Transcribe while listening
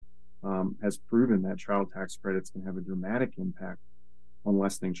has proven that child tax credits can have a dramatic impact on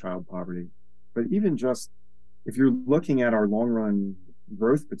lessening child poverty. But even just if you're looking at our long run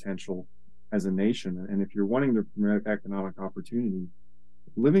growth potential as a nation, and if you're wanting to promote economic opportunity,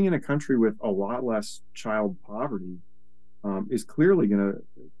 living in a country with a lot less child poverty is clearly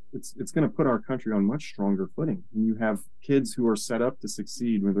it's going to put our country on much stronger footing. And you have kids who are set up to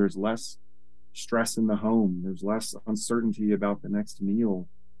succeed where there's less stress in the home, there's less uncertainty about the next meal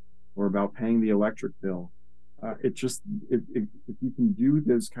or about paying the electric bill. If you can do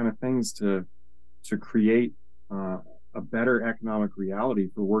those kind of things to create a better economic reality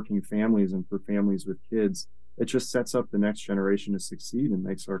for working families and for families with kids, it just sets up the next generation to succeed and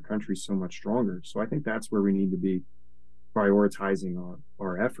makes our country so much stronger. So I think that's where we need to be prioritizing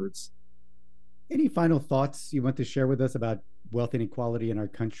our efforts. Any final thoughts you want to share with us about wealth inequality in our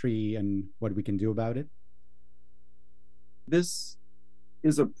country and what we can do about it? This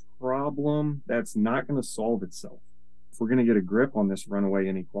is a problem that's not going to solve itself. If we're going to get a grip on this runaway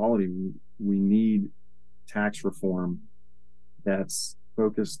inequality, we need tax reform that's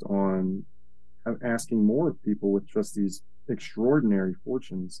focused on asking more of people with just these extraordinary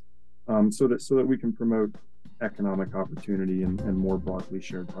fortunes, so that we can promote economic opportunity and more broadly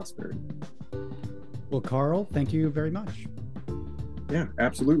shared prosperity. Well, Carl, thank you very much. Yeah,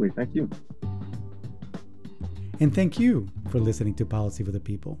 absolutely. Thank you. And thank you for listening to Policy for the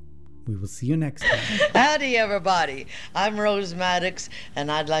People. We will see you next time. Howdy, everybody. I'm Rose Maddox,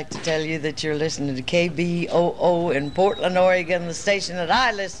 and I'd like to tell you that you're listening to KBOO in Portland, Oregon, the station that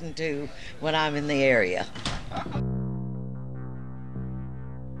I listen to when I'm in the area.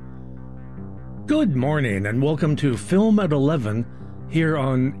 Good morning, and welcome to Film at 11 here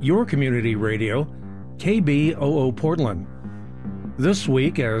on your community radio, KBOO Portland. This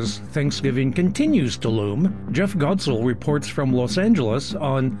week, as Thanksgiving continues to loom, Jeff Godsell reports from Los Angeles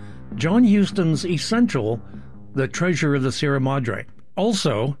on John Huston's Essential, The Treasure of the Sierra Madre.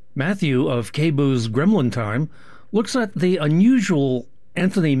 Also, Matthew of KBOO's Gremlin Time looks at the unusual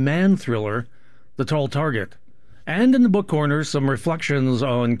Anthony Mann thriller, The Tall Target. And in the book corner, some reflections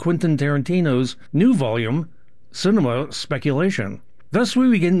on Quentin Tarantino's new volume, Cinema Speculation. Thus, we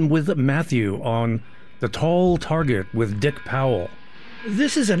begin with Matthew on The Tall Target with Dick Powell.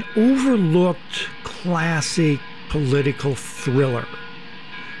 This is an overlooked classic political thriller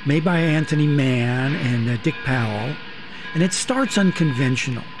made by Anthony Mann and Dick Powell, and it starts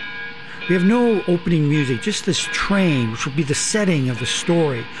unconventional. We have no opening music, just this train, which will be the setting of the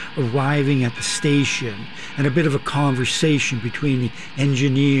story, arriving at the station, and a bit of a conversation between the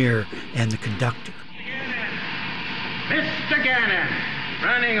engineer and the conductor. Mr. Gannon,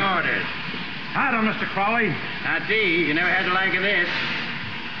 running orders. Pardon, Mr. Crowley. Now, gee, you never had the like of this.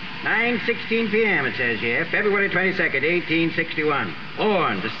 9:16 p.m., it says here, February 22nd, 1861.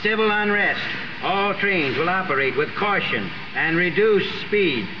 Warn to civil unrest. All trains will operate with caution and reduce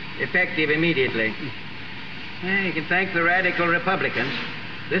speed, effective immediately. Yeah, you can thank the radical Republicans.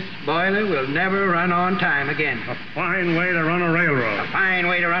 This boiler will never run on time again. A fine way to run a railroad. A fine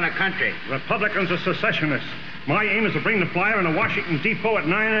way to run a country. Republicans are secessionists. My aim is to bring the flyer into Washington Depot at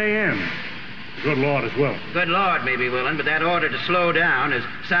 9 a.m. Good Lord as well. Good Lord may be willing, but that order to slow down is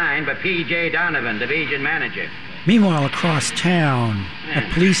signed by P.J. Donovan, division manager. Meanwhile, across town,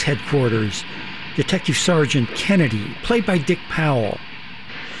 at police headquarters, Detective Sergeant Kennedy, played by Dick Powell,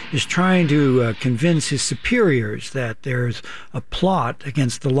 is trying to convince his superiors that there's a plot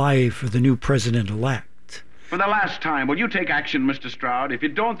against the life of the new president-elect. For the last time, will you take action, Mr. Stroud? If you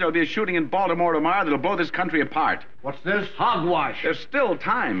don't, there'll be a shooting in Baltimore tomorrow that'll blow this country apart. What's this? Hogwash. There's still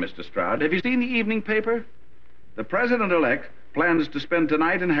time, Mr. Stroud. Have you seen the evening paper? The president-elect plans to spend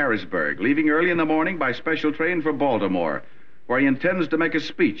tonight in Harrisburg, leaving early in the morning by special train for Baltimore, where he intends to make a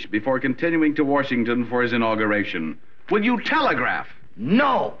speech before continuing to Washington for his inauguration. Will you telegraph?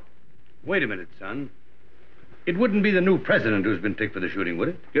 No! Wait a minute, son. It wouldn't be the new president who's been picked for the shooting, would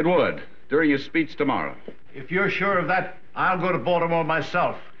it? It would, during his speech tomorrow. If you're sure of that, I'll go to Baltimore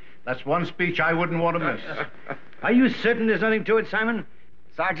myself. That's one speech I wouldn't want to miss. Are you certain there's nothing to it, Simon?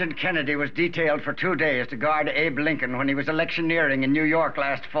 Sergeant Kennedy was detailed for 2 days to guard Abe Lincoln when he was electioneering in New York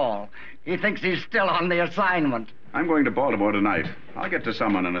last fall. He thinks he's still on the assignment. I'm going to Baltimore tonight. I'll get to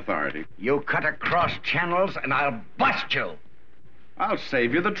someone in authority. You cut across channels and I'll bust you. I'll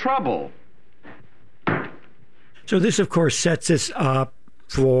save you the trouble. So this, of course, sets us up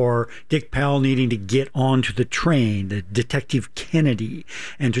for Dick Powell needing to get onto the train, the Detective Kennedy,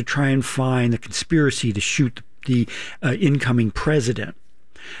 and to try and find the conspiracy to shoot the incoming president.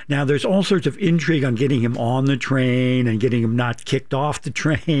 Now, there's all sorts of intrigue on getting him on the train and getting him not kicked off the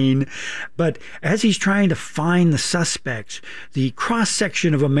train. But as he's trying to find the suspects, the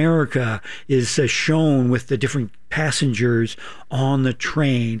cross-section of America is shown with the different passengers on the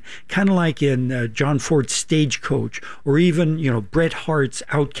train, kind of like in John Ford's Stagecoach, or even, Bret Hart's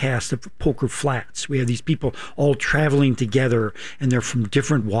Outcast of Poker Flats. We have these people all traveling together, and they're from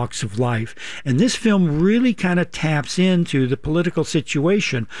different walks of life. And this film really kind of taps into the political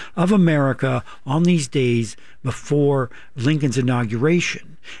situation of America on these days before Lincoln's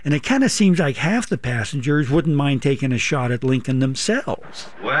inauguration. And it kind of seems like half the passengers wouldn't mind taking a shot at Lincoln themselves.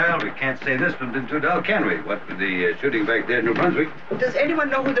 Well, we can't say this one did too dull, can we? What with the shooting back there in New Brunswick? Does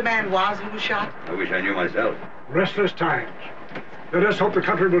anyone know who the man was who was shot? I wish I knew myself. Restless times. Let us hope the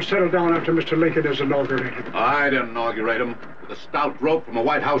country will settle down after Mr. Lincoln is inaugurated. I didn't inaugurate him with a stout rope from a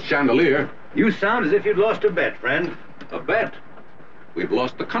White House chandelier. You sound as if you'd lost a bet, friend. A bet? We've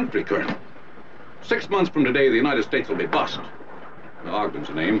lost the country, Colonel. 6 months from today, the United States will be bust. Ogden's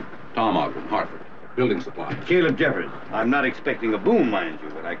the name. Tom Ogden, Hartford. Building supply. Caleb Jeffers. I'm not expecting a boom, mind you,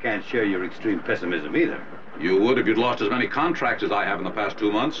 but I can't share your extreme pessimism either. You would if you'd lost as many contracts as I have in the past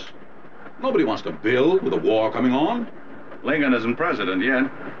 2 months. Nobody wants to build with a war coming on. Lincoln isn't president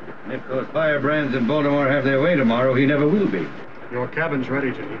yet. If those firebrands in Baltimore have their way tomorrow, he never will be. Your cabin's ready,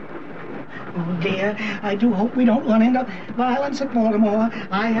 Jenny. Oh, dear. I do hope we don't run into violence at Baltimore.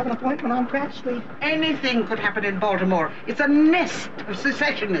 I have an appointment on Pratt Street. Anything could happen in Baltimore. It's a nest of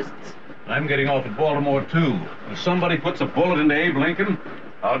secessionists. I'm getting off at Baltimore, too. If somebody puts a bullet into Abe Lincoln,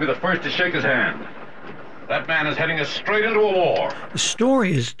 I'll be the first to shake his hand. That man is heading us straight into a war. The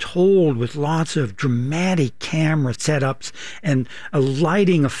story is told with lots of dramatic camera setups and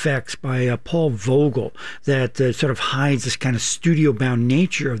lighting effects by Paul Vogel that sort of hides this kind of studio-bound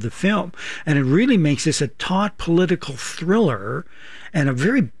nature of the film. And it really makes this a taut political thriller and a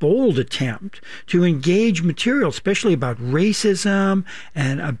very bold attempt to engage material, especially about racism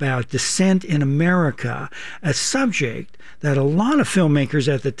and about dissent in America, a subject that a lot of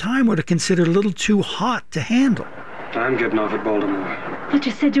filmmakers at the time would have considered a little too hot to handle. I'm getting off at Baltimore. But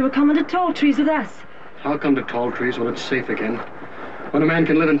you said you were coming to Tall Trees with us. I'll come to Tall Trees when it's safe again. When a man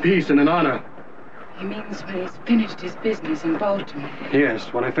can live in peace and in honor. He means when he's finished his business in Baltimore.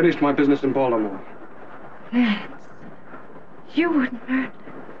 Yes, when I finished my business in Baltimore. Lance, you wouldn't murder.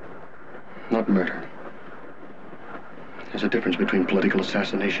 Not murder. There's a difference between political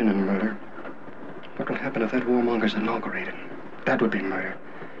assassination and murder. What will happen if that warmonger's inaugurated? That would be murder.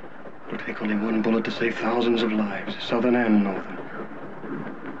 It'll take only one bullet to save thousands of lives, Southern and Northern.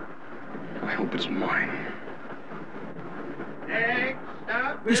 I hope it's mine.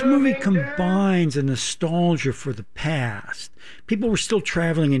 This movie combines a nostalgia for the past. People were still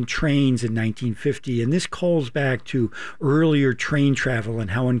traveling in trains in 1950, and this calls back to earlier train travel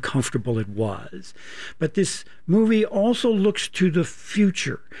and how uncomfortable it was. But this movie also looks to the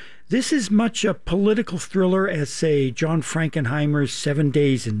future. This is much a political thriller as, say, John Frankenheimer's 7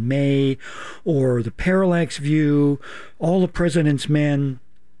 Days in May, or The Parallax View, All the President's Men,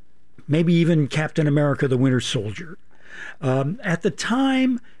 maybe even Captain America: The Winter Soldier. At the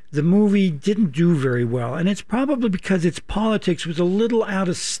time, the movie didn't do very well, and it's probably because its politics was a little out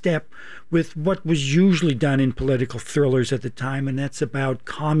of step with what was usually done in political thrillers at the time, and that's about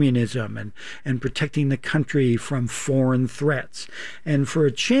communism and protecting the country from foreign threats. And for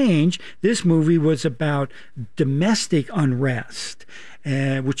a change, this movie was about domestic unrest,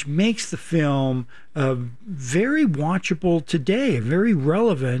 which makes the film very watchable today, very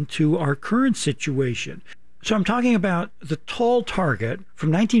relevant to our current situation. So I'm talking about The Tall Target from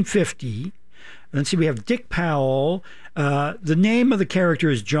 1950. Let's see, we have Dick Powell. The name of the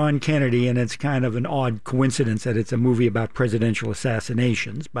character is John Kennedy, and it's kind of an odd coincidence that it's a movie about presidential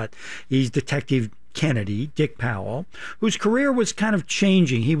assassinations, but he's Detective Kennedy, Dick Powell, whose career was kind of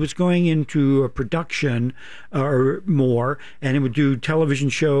changing. He was going into a production or more, and he would do television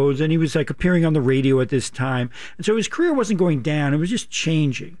shows, and he was like appearing on the radio at this time. And so his career wasn't going down, it was just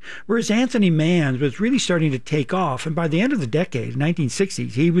changing. Whereas Anthony Mann was really starting to take off, and by the end of the decade,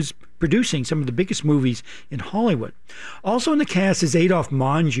 1960s, he was producing some of the biggest movies in Hollywood. Also in the cast is Adolphe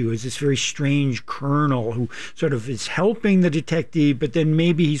Menjou as this very strange colonel who sort of is helping the detective, but then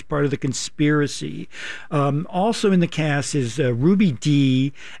maybe he's part of the conspiracy. Also in the cast is Ruby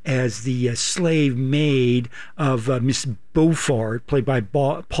Dee as the slave maid of Miss Beaufort, played by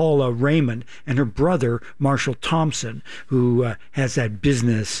Paula Raymond, and her brother, Marshall Thompson, who has that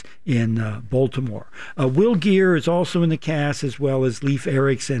business in Baltimore. Will Geer is also in the cast, as well as Leif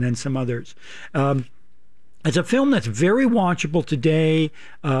Erikson and some others. It's a film that's very watchable today,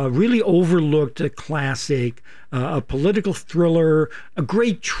 really overlooked, a classic, a political thriller, a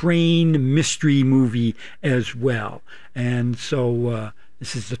great train mystery movie as well. And so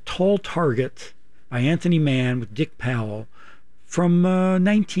this is The Tall Target by Anthony Mann with Dick Powell from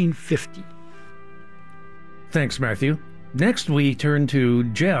 1950. Thanks, Matthew. Next, we turn to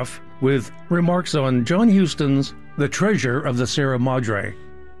Jeff with remarks on John Huston's The Treasure of the Sierra Madre.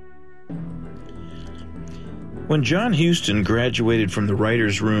 When John Huston graduated from the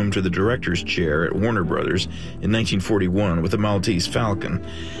writer's room to the director's chair at Warner Brothers in 1941 with The Maltese Falcon,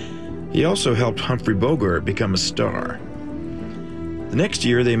 he also helped Humphrey Bogart become a star. The next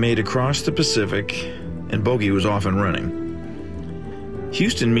year, they made Across the Pacific, and Bogey was off and running.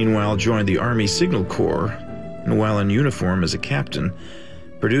 Huston, meanwhile, joined the Army Signal Corps, and while in uniform as a captain,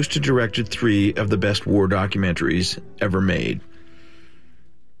 produced and directed 3 of the best war documentaries ever made.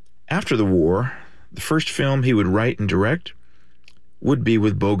 After the war, the first film he would write and direct would be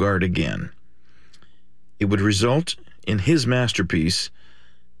with Bogart again. It would result in his masterpiece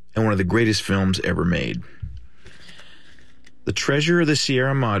and one of the greatest films ever made. The Treasure of the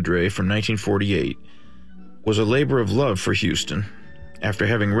Sierra Madre from 1948 was a labor of love for Huston after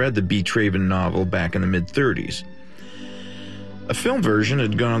having read the B. Traven novel back in the mid-30s. A film version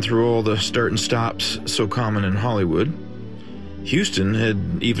had gone through all the start and stops so common in Hollywood. Huston had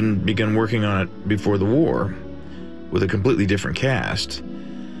even begun working on it before the war, with a completely different cast.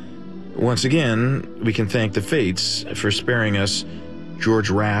 Once again, we can thank the fates for sparing us George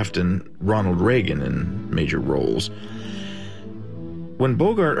Raft and Ronald Reagan in major roles. When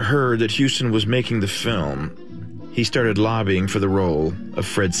Bogart heard that Huston was making the film, he started lobbying for the role of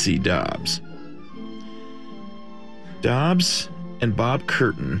Fred C. Dobbs. Dobbs and Bob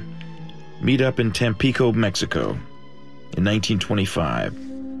Curtin meet up in Tampico, Mexico, in 1925.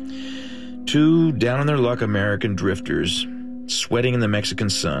 2 down-on-their-luck American drifters sweating in the Mexican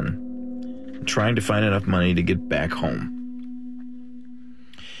sun, trying to find enough money to get back home.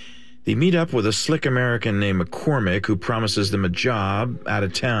 They meet up with a slick American named McCormick who promises them a job out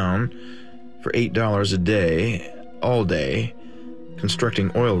of town for $8 a day, all day,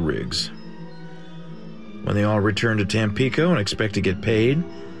 constructing oil rigs. When they all return to Tampico and expect to get paid,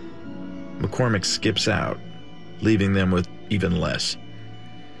 McCormick skips out, leaving them with even less.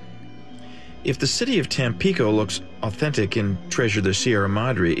 If the city of Tampico looks authentic in Treasure of the Sierra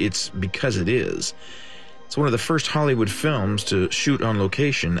Madre, it's because it is. It's one of the first Hollywood films to shoot on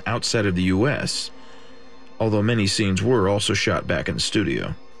location outside of the U.S., although many scenes were also shot back in the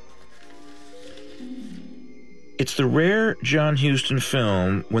studio. It's the rare John Huston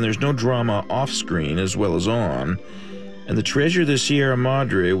film when there's no drama off-screen as well as on, and The Treasure of the Sierra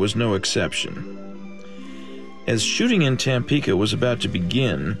Madre was no exception. As shooting in Tampico was about to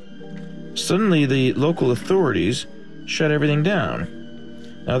begin, suddenly the local authorities shut everything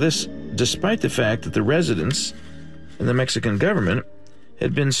down. Now this, despite the fact that the residents and the Mexican government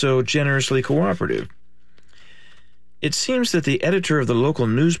had been so generously cooperative. It seems that the editor of the local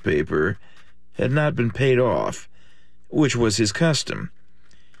newspaper had not been paid off, which was his custom,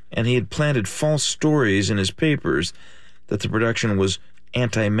 and he had planted false stories in his papers that the production was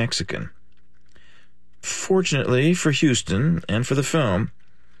anti-Mexican. Fortunately for Huston and for the film,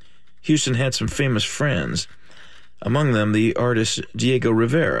 Huston had some famous friends, among them the artist Diego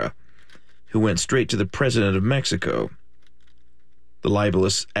Rivera, who went straight to the president of Mexico. The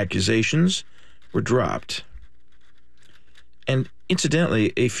libelous accusations were dropped. And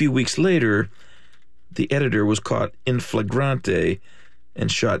incidentally, a few weeks later, the editor was caught in flagrante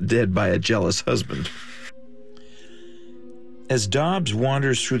and shot dead by a jealous husband. As Dobbs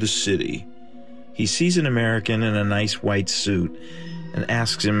wanders through the city, he sees an American in a nice white suit and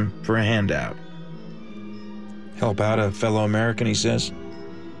asks him for a handout. "Help out a fellow American," he says.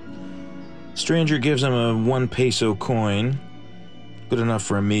 Stranger gives him a 1 peso coin, good enough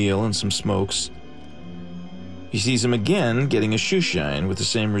for a meal and some smokes. He sees him again getting a shoe shine with the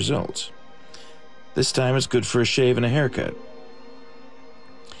same results. This time it's good for a shave and a haircut.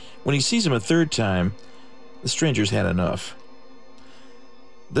 When he sees him a 3rd time, the stranger's had enough.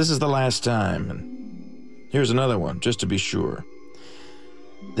 "This is the last time, and here's another one, just to be sure."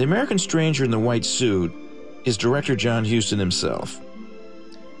 The American stranger in the white suit is director John Huston himself.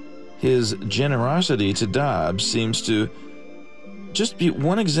 His generosity to Dobbs seems to just be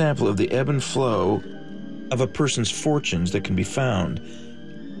one example of the ebb and flow of a person's fortunes that can be found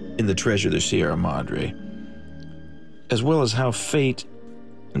in The Treasure of the Sierra Madre, as well as how fate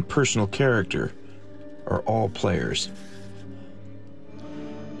and personal character are all players.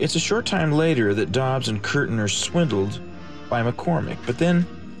 It's a short time later that Dobbs and Curtin are swindled by McCormick, but then,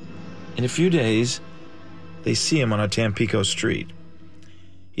 in a few days, they see him on a Tampico street.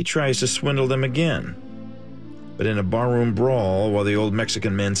 He tries to swindle them again. But in a barroom brawl, while the old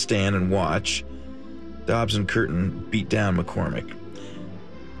Mexican men stand and watch, Dobbs and Curtin beat down McCormick.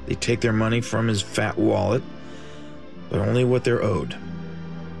 They take their money from his fat wallet, but only what they're owed.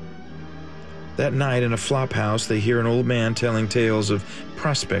 That night in a flop house, they hear an old man telling tales of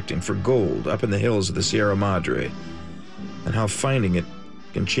prospecting for gold up in the hills of the Sierra Madre, and how finding it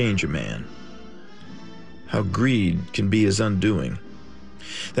can change a man. How greed can be his undoing.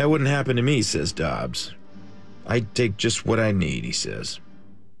 That wouldn't happen to me, says Dobbs. I'd take just what I need, he says.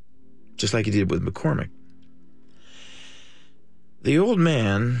 Just like he did with McCormick. The old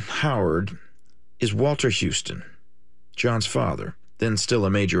man, Howard, is Walter Huston, John's father, then still a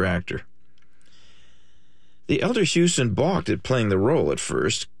major actor. The elder Huston balked at playing the role at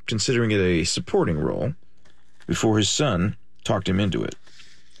first, considering it a supporting role, before his son talked him into it.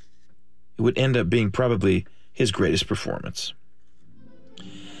 It would end up being probably his greatest performance.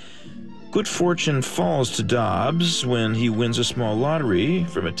 Good fortune falls to Dobbs when he wins a small lottery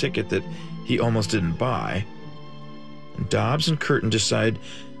from a ticket that he almost didn't buy. And Dobbs and Curtin decide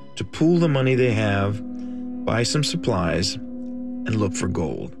to pool the money they have, buy some supplies, and look for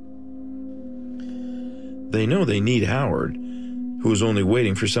gold. They know they need Howard, who is only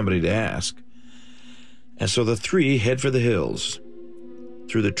waiting for somebody to ask. And so the three head for the hills.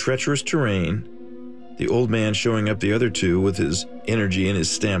 Through the treacherous terrain, the old man showing up the other two with his energy and his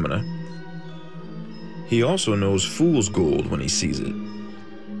stamina. He also knows fool's gold when he sees it.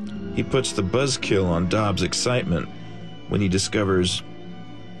 He puts the buzzkill on Dobbs' excitement when he discovers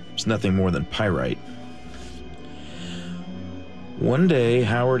it's nothing more than pyrite. One day,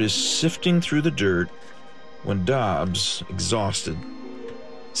 Howard is sifting through the dirt when Dobbs, exhausted,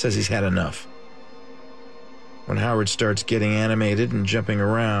 says he's had enough. When Howard starts getting animated and jumping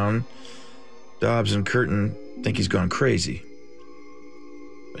around, Dobbs and Curtin think he's gone crazy.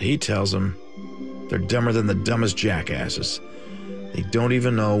 But he tells them they're dumber than the dumbest jackasses. They don't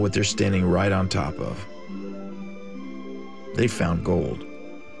even know what they're standing right on top of. They found gold.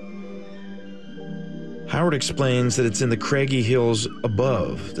 Howard explains that it's in the craggy hills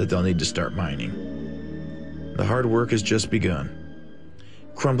above that they'll need to start mining. The hard work has just begun.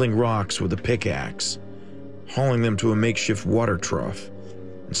 Crumbling rocks with a pickaxe, hauling them to a makeshift water trough,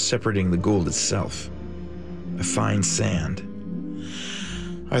 and separating the gold itself. A fine sand.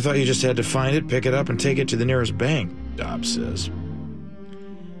 I thought you just had to find it, pick it up, and take it to the nearest bank, Dobbs says.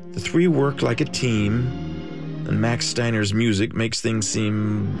 The three work like a team, and Max Steiner's music makes things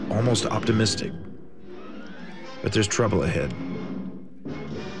seem almost optimistic. But there's trouble ahead.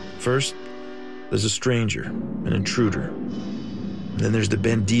 First, there's a stranger, an intruder. And then there's the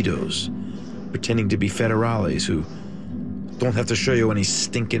banditos, pretending to be federales who don't have to show you any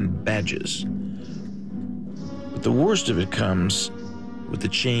stinking badges. But the worst of it comes with the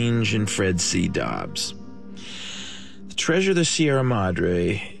change in Fred C. Dobbs. The Treasure of the Sierra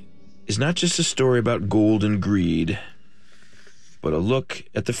Madre is not just a story about gold and greed, but a look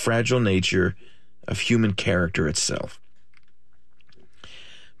at the fragile nature of human character itself.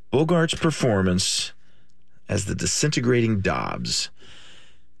 Bogart's performance as the disintegrating Dobbs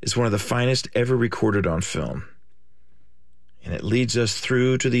is one of the finest ever recorded on film. And it leads us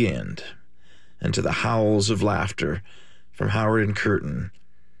through to the end, and to the howls of laughter from Howard and Curtin,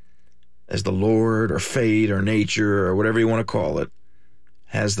 as the Lord or fate or nature or whatever you want to call it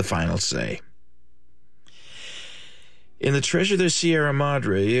has the final say. In The Treasure of the Sierra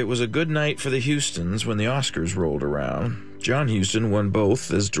Madre, it was a good night for the Hustons when the Oscars rolled around. John Huston won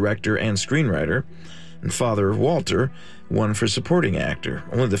both as director and screenwriter, and Father Walter won for supporting actor.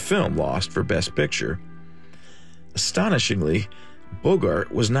 Only the film lost for Best Picture. Astonishingly,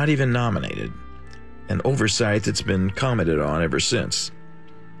 Bogart was not even nominated, an oversight that's been commented on ever since.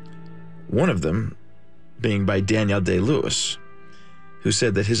 One of them being by Daniel Day-Lewis, who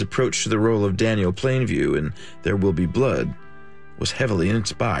said that his approach to the role of Daniel Plainview in There Will Be Blood was heavily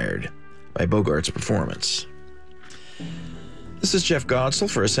inspired by Bogart's performance. This is Jeff Godsell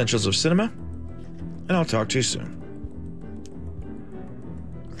for Essentials of Cinema, and I'll talk to you soon.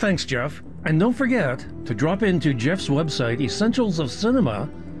 Thanks, Jeff. And don't forget to drop into Jeff's website, Essentials of Cinema,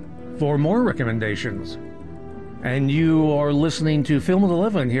 for more recommendations. And you are listening to Film at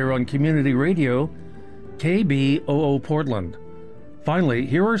 11 here on Community Radio, KBOO Portland. Finally,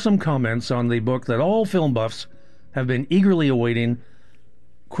 here are some comments on the book that all film buffs have been eagerly awaiting,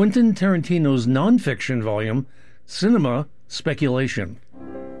 Quentin Tarantino's nonfiction volume, Cinema Speculation.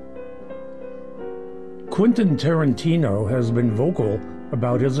 Quentin Tarantino has been vocal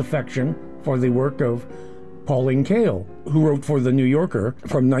about his affection for the work of Pauline Kael, who wrote for The New Yorker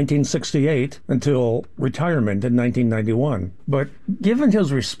from 1968 until retirement in 1991. But given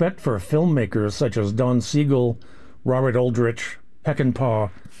his respect for filmmakers such as Don Siegel, Robert Aldrich,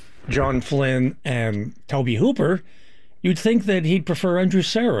 Peckinpah, John Flynn, and Tobe Hooper, you'd think that he'd prefer Andrew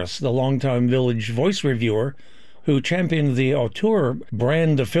Sarris, the longtime Village Voice reviewer, who championed the auteur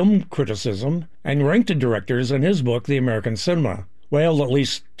brand of film criticism and ranked the directors in his book, The American Cinema. Well, at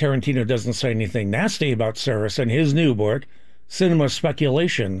least Tarantino doesn't say anything nasty about Sarris in his new book, Cinema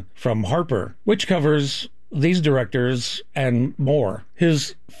Speculation, from Harper, which covers these directors and more.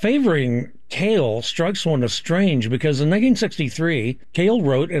 His favoring Kael strikes one as strange because in 1963, Kael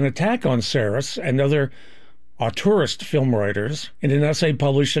wrote an attack on Sarris and other auteurist film writers in an essay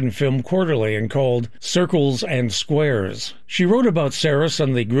published in Film Quarterly and called Circles and Squares. She wrote about Sarris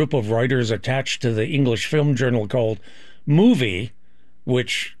and the group of writers attached to the English film journal called Movie,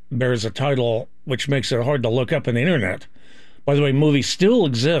 which bears a title which makes it hard to look up on the internet. By the way, Movie still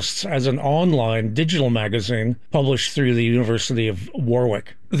exists as an online digital magazine published through the University of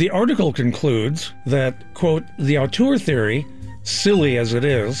Warwick. The article concludes that, quote, the auteur theory, silly as it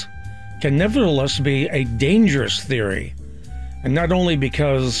is, can nevertheless be a dangerous theory, and not only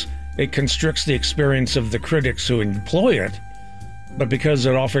because it constricts the experience of the critics who employ it, but because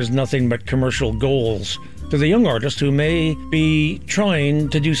it offers nothing but commercial goals to the young artist who may be trying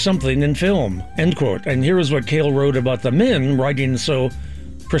to do something in film, end quote. And here is what Kael wrote about the men, writing so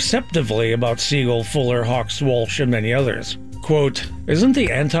perceptively about Siegel, Fuller, Hawks, Walsh, and many others. Quote, isn't the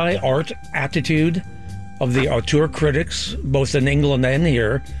anti-art attitude of the auteur critics, both in England and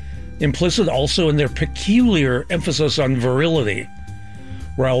here, implicit also in their peculiar emphasis on virility?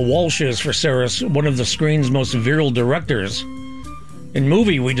 While Walsh is, for Sarris, one of the screen's most virile directors, in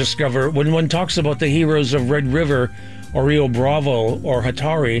Movie we discover when one talks about the heroes of Red River or Rio Bravo or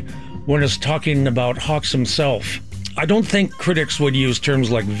Hatari, one is talking about Hawks himself. I don't think critics would use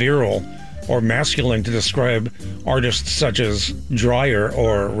terms like virile or masculine to describe artists such as Dreyer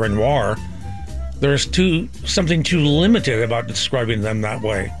or Renoir. There's something too limited about describing them that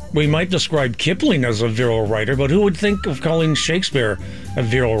way. We might describe Kipling as a virile writer, but who would think of calling Shakespeare a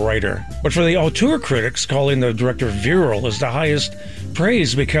virile writer? But for the auteur critics, calling the director virile is the highest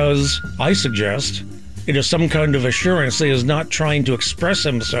praise because, I suggest, it is some kind of assurance that he is not trying to express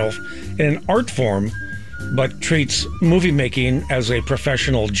himself in an art form, but treats movie making as a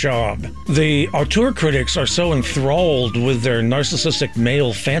professional job. The auteur critics are so enthralled with their narcissistic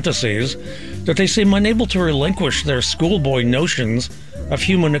male fantasies that they seem unable to relinquish their schoolboy notions of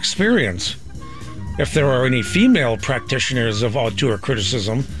human experience. If there are any female practitioners of auteur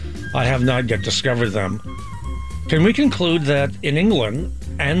criticism, I have not yet discovered them. Can we conclude that in England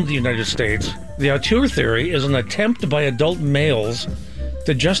and the United States, the auteur theory is an attempt by adult males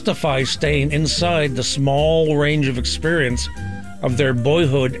to justify staying inside the small range of experience of their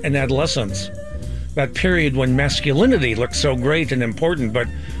boyhood and adolescence? That period when masculinity looked so great and important, but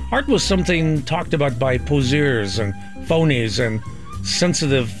art was something talked about by poseurs and phonies and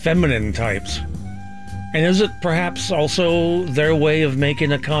sensitive feminine types. And is it perhaps also their way of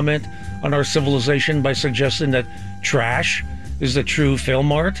making a comment on our civilization by suggesting that trash is the true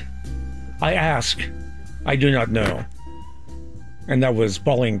film art? I ask. I do not know. And that was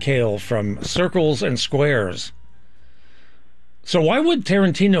Pauline Kael from Circles and Squares. So why would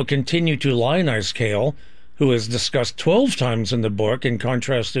Tarantino continue to lionize Kael, who is discussed 12 times in the book in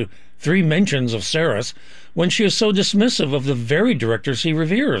contrast to 3 mentions of Sarris, when she is so dismissive of the very directors he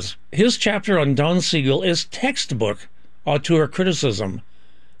reveres? His chapter on Don Siegel is textbook auteur criticism,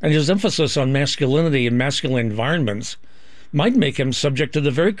 and his emphasis on masculinity and masculine environments might make him subject to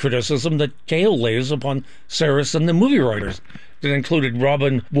the very criticism that Kael lays upon Sarris and the movie writers that included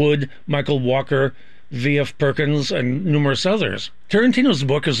Robin Wood, Michael Walker, V.F. Perkins, and numerous others. Tarantino's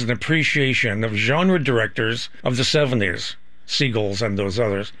book is an appreciation of genre directors of the 70s, Siegels and those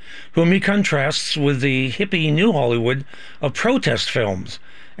others, whom he contrasts with the hippie New Hollywood of protest films,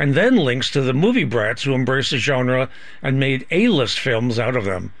 and then links to the movie brats who embraced the genre and made A-list films out of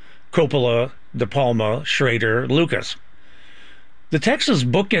them: Coppola, De Palma, Schrader, Lucas. The text is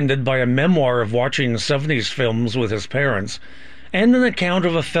bookended by a memoir of watching 70s films with his parents, and an account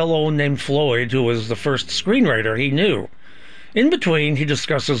of a fellow named Floyd who was the first screenwriter he knew. In between, he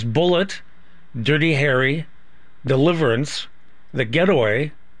discusses Bullitt, Dirty Harry, Deliverance, The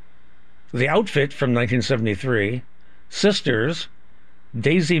Getaway, The Outfit from 1973, Sisters,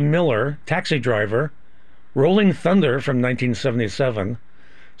 Daisy Miller, Taxi Driver, Rolling Thunder from 1977,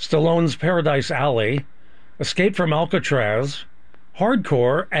 Stallone's Paradise Alley, Escape from Alcatraz,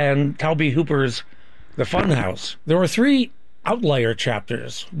 Hardcore, and Tobe Hooper's The Funhouse. There are 3 outlier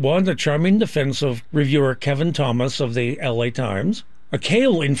chapters. One, a charming defense of reviewer Kevin Thomas of the LA Times. A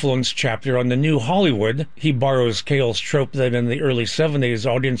Cale-influenced chapter on the new Hollywood. He borrows Cale's trope that in the early 70s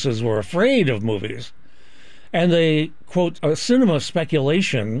audiences were afraid of movies. And a, quote, a cinema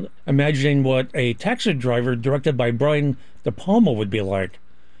speculation, imagining what a taxi driver directed by Brian De Palma would be like.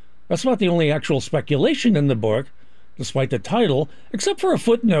 That's not the only actual speculation in the book, despite the title, except for a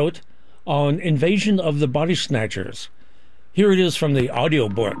footnote on Invasion of the Body Snatchers. Here it is from the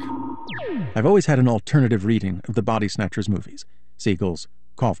audiobook. I've always had an alternative reading of the Body Snatchers movies, Seagulls,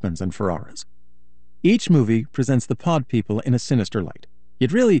 Kaufmans, and Ferraras. Each movie presents the pod people in a sinister light.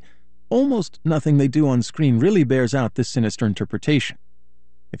 Yet really, almost nothing they do on screen really bears out this sinister interpretation.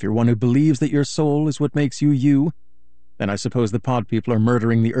 If you're one who believes that your soul is what makes you you, then I suppose the pod people are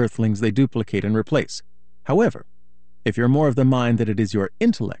murdering the earthlings they duplicate and replace. However, if you're more of the mind that it is your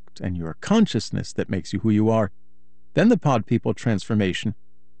intellect and your consciousness that makes you who you are, then the pod people transformation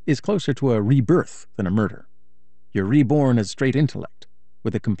is closer to a rebirth than a murder. You're reborn as straight intellect,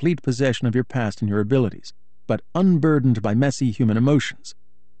 with a complete possession of your past and your abilities, but unburdened by messy human emotions.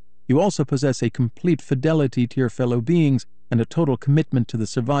 You also possess a complete fidelity to your fellow beings and a total commitment to the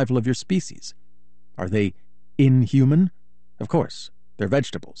survival of your species. Are they inhuman? Of course, they're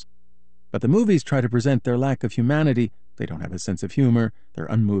vegetables. But the movies try to present their lack of humanity, they don't have a sense of humor, they're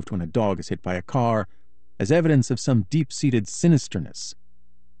unmoved when a dog is hit by a car, as evidence of some deep-seated sinisterness.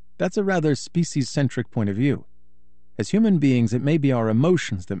 That's a rather species-centric point of view. As human beings, it may be our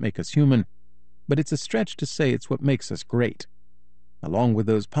emotions that make us human, but it's a stretch to say it's what makes us great. Along with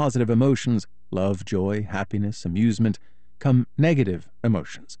those positive emotions, love, joy, happiness, amusement, come negative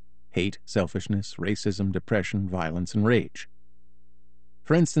emotions, hate, selfishness, racism, depression, violence, and rage.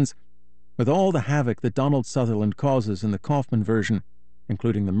 For instance, with all the havoc that Donald Sutherland causes in the Kaufman version,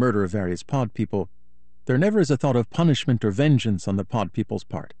 including the murder of various pod people, there never is a thought of punishment or vengeance on the pod people's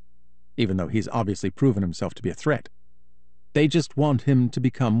part, even though he's obviously proven himself to be a threat. They just want him to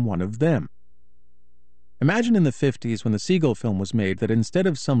become one of them. Imagine in the 50s when the Seagull film was made that instead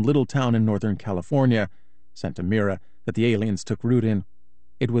of some little town in Northern California, Santa Mira, that the aliens took root in,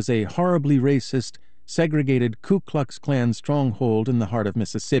 it was a horribly racist, segregated Ku Klux Klan stronghold in the heart of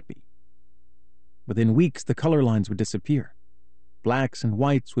Mississippi. Within weeks, the color lines would disappear. Blacks and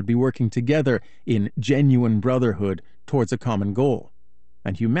whites would be working together in genuine brotherhood towards a common goal,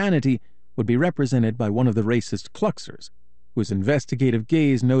 and humanity would be represented by one of the racist Kluxers, whose investigative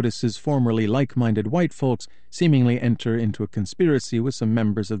gaze notices formerly like-minded white folks seemingly enter into a conspiracy with some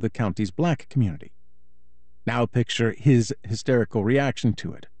members of the county's black community. Now picture his hysterical reaction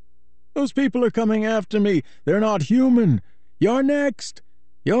to it. "Those people are coming after me. They're not human. You're next.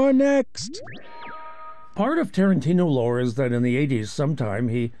 You're next." Part of Tarantino lore is that in the 80s sometime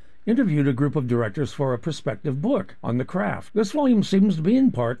he interviewed a group of directors for a prospective book on the craft. This volume seems to be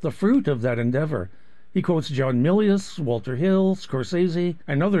in part the fruit of that endeavor. He quotes John Milius, Walter Hill, Scorsese,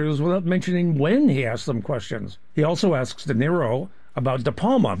 and others without mentioning when he asked them questions. He also asks De Niro about De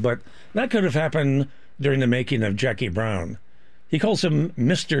Palma, but that could have happened during the making of Jackie Brown. He calls him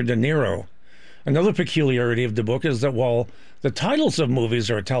Mr. De Niro. Another peculiarity of the book is that while the titles of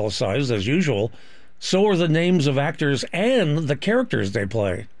movies are italicized as usual, so are the names of actors and the characters they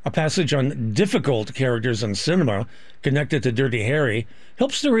play. A passage on difficult characters in cinema, connected to Dirty Harry,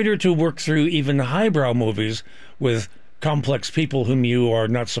 helps the reader to work through even highbrow movies with complex people whom you are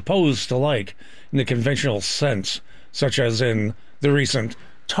not supposed to like in the conventional sense, such as in the recent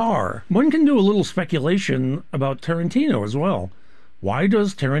Tar. One can do a little speculation about Tarantino as well. Why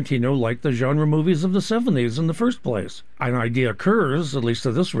does Tarantino like the genre movies of the 70s in the first place? An idea occurs, at least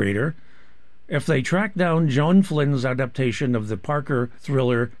to this reader, if they track down John Flynn's adaptation of the Parker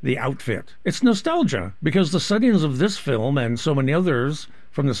thriller The Outfit. It's nostalgia, because the settings of this film and so many others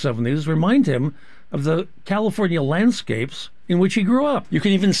from the 70s remind him of the California landscapes in which he grew up. You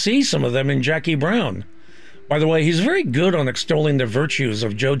can even see some of them in Jackie Brown. By the way, he's very good on extolling the virtues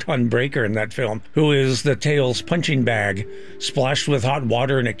of Joe Don Breaker in that film, who is the tale's punching bag, splashed with hot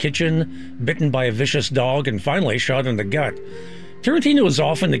water in a kitchen, bitten by a vicious dog, and finally shot in the gut. Tarantino is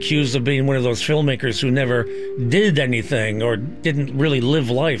often accused of being one of those filmmakers who never did anything or didn't really live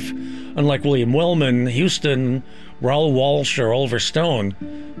life, unlike William Wellman, Huston, Raoul Walsh, or Oliver Stone.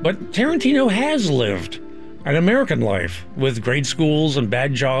 But Tarantino has lived an American life, with grade schools and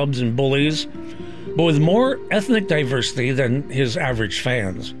bad jobs and bullies, but with more ethnic diversity than his average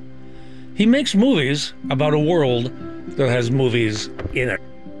fans. He makes movies about a world that has movies in it.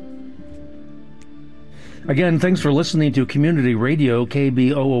 Again, thanks for listening to Community Radio,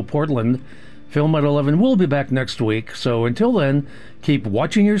 KBOO Portland. Film at 11 will be back next week, so until then, keep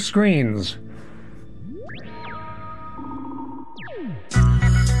watching your screens.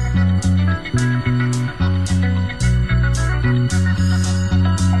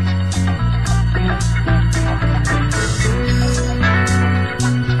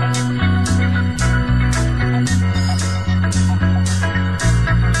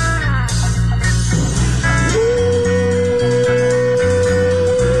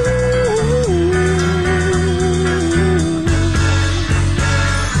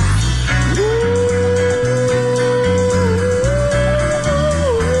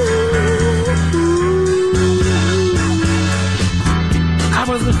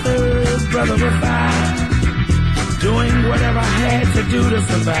 to do to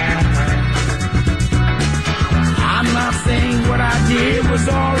survive. I'm not saying what I did was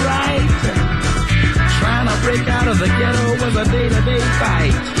alright. Trying to break out of the ghetto was a day-to-day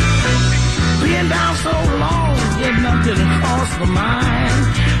fight. Being down so long, yet nothing crossed my mind.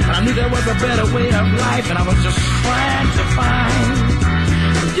 But I knew there was a better way of life, and I was just trying to find.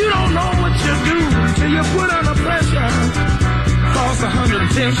 You don't know what you do till you put under pressure. Across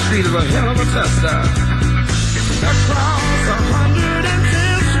 110th Street is a hell of a tester. Across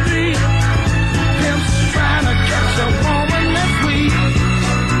 110th Street, pimps trying to catch a woman that's weak.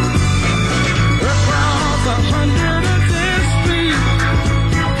 Across 110th Street,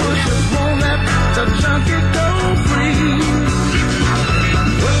 pushers won't let the junkie go free.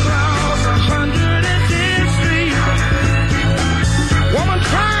 Across 110th Street, woman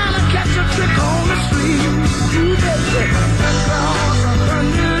trying to catch a trick on the street. You bet it. Across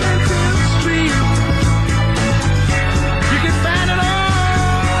 110th Street, you can find it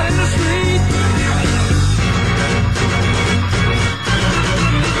all in the street.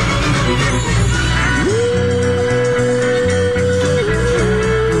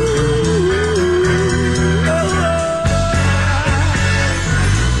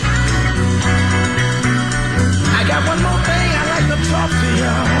 I got one more thing I'd like to talk to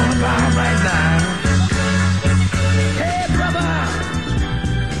you about right now. Hey, brother.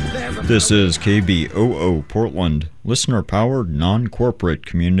 This is KBOO Portland, listener-powered, non-corporate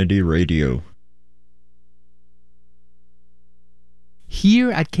community radio.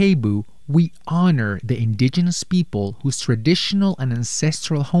 Here at KBOO, we honor the indigenous people whose traditional and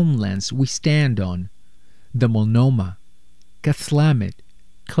ancestral homelands we stand on: the Multnomah, Cathlamet,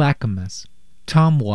 Clackamas, Tomwa,